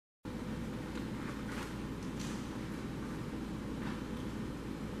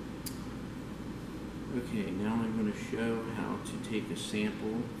Okay, now I'm going to show how to take a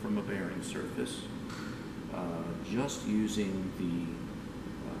sample from a bearing surface just using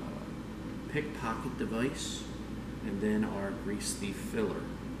the Pick-Pocket device and then our grease thief filler.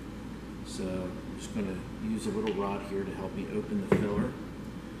 So I'm just going to use a little rod here to help me open the filler.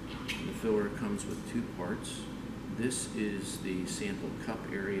 And the filler comes with two parts. This is the sample cup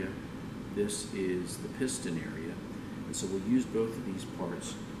area. This is the piston area. And so we'll use both of these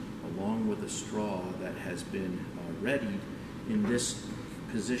parts along with a straw that has been readied in this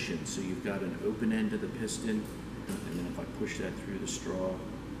position. So you've got an open end of the piston, and then if I push that through the straw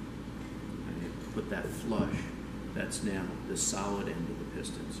and put that flush, that's now the solid end of the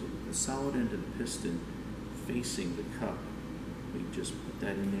piston. So with the solid end of the piston facing the cup, we just put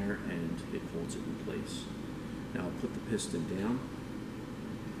that in there and it holds it in place. Now I'll put the piston down,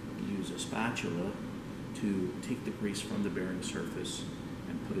 use a spatula to take the grease from the bearing surface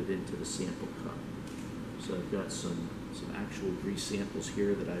and put it into the sample cup. So I've got some actual grease samples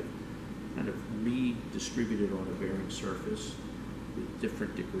here that I've kind of redistributed on a bearing surface with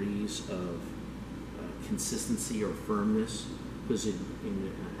different degrees of consistency or firmness, because in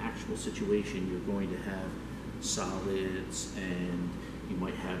an actual situation you're going to have solids and you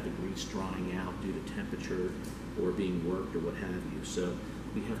might have the grease drying out due to temperature or being worked or what have you. So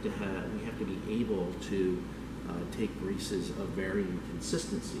we have to be able to take greases of varying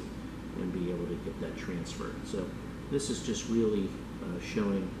consistency and be able to get that transferred. So this is just really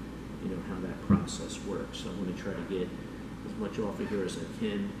showing, how that process works. So I'm going to try to get as much off of here as I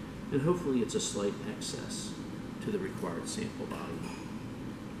can, and hopefully it's a slight excess to the required sample volume.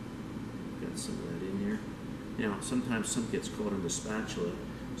 Got some of that in there. Now sometimes some gets caught in the spatula,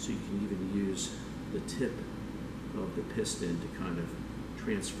 so you can even use the tip of the piston to kind of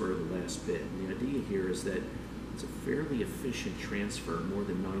transfer the last bit. And the idea here is that it's a fairly efficient transfer. More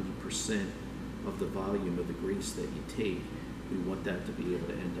than 90% of the volume of the grease that you take, we want that to be able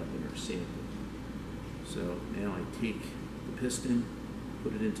to end up in our sample. So now I take the piston,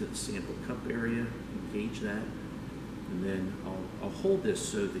 put it into the sample cup area, engage that, and then I'll hold this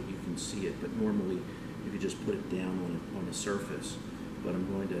so that you can see it, but normally you could just put it down on a surface. But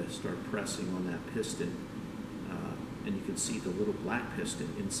I'm going to start pressing on that piston, and you can see the little black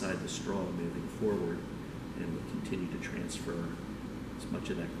piston inside the straw moving forward, and we'll continue to transfer as much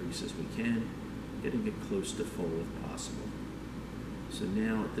of that grease as we can, getting it close to full if possible. So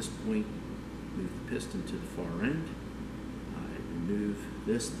now at this point, move the piston to the far end. I remove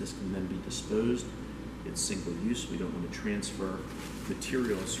this. This can then be disposed. It's single use. We don't want to transfer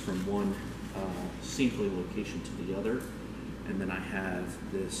materials from one sampling location to the other. And then I have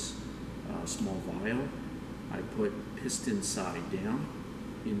this small vial. I put piston side down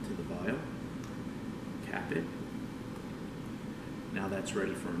into the vial, cap it. Now that's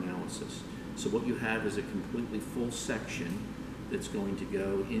ready for analysis. So what you have is a completely full section that's going to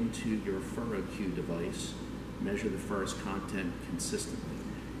go into your FerroQ device, measure the ferrous content consistently.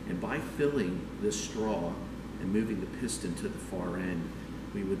 And by filling this straw and moving the piston to the far end,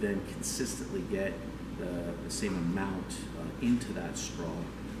 we would then consistently get the same amount into that straw.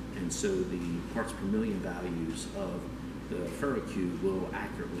 And so the parts per million values of the FerroQ will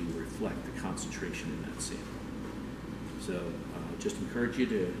accurately reflect the concentration in that sample. So just encourage you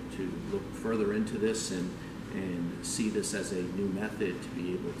to look further into this and see this as a new method to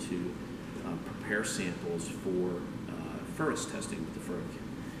be able to prepare samples for ferrous testing with the FerroQ.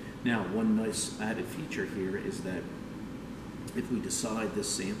 Now, one nice added feature here is that if we decide this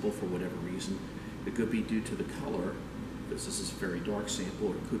sample for whatever reason, it could be due to the color, because this is a very dark sample,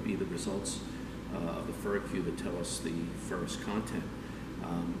 or it could be the results of the FerroQ that tell us the ferrous content.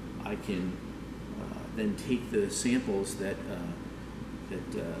 I can then take the samples that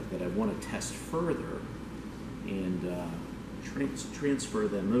I want to test further and transfer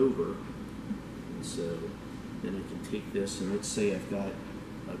them over. And so then I can take this, and let's say I've got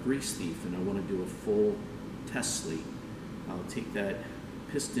a grease thief and I want to do a full test slate. I'll take that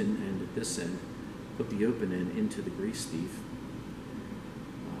piston end at this end, put the open end into the grease thief,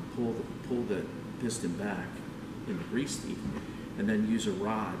 pull the piston back in the grease thief, and then use a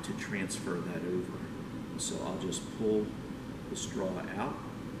rod to transfer that over. So I'll just pull the straw out,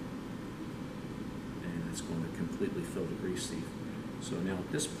 and it's going to completely fill the grease thief. So now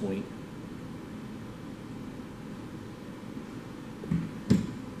at this point,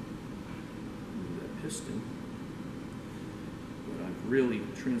 move that piston, but I've really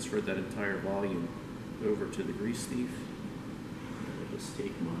transferred that entire volume over to the grease thief. I'll just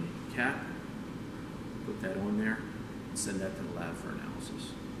take my cap, put that on there, and send that to the lab for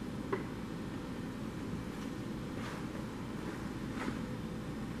analysis.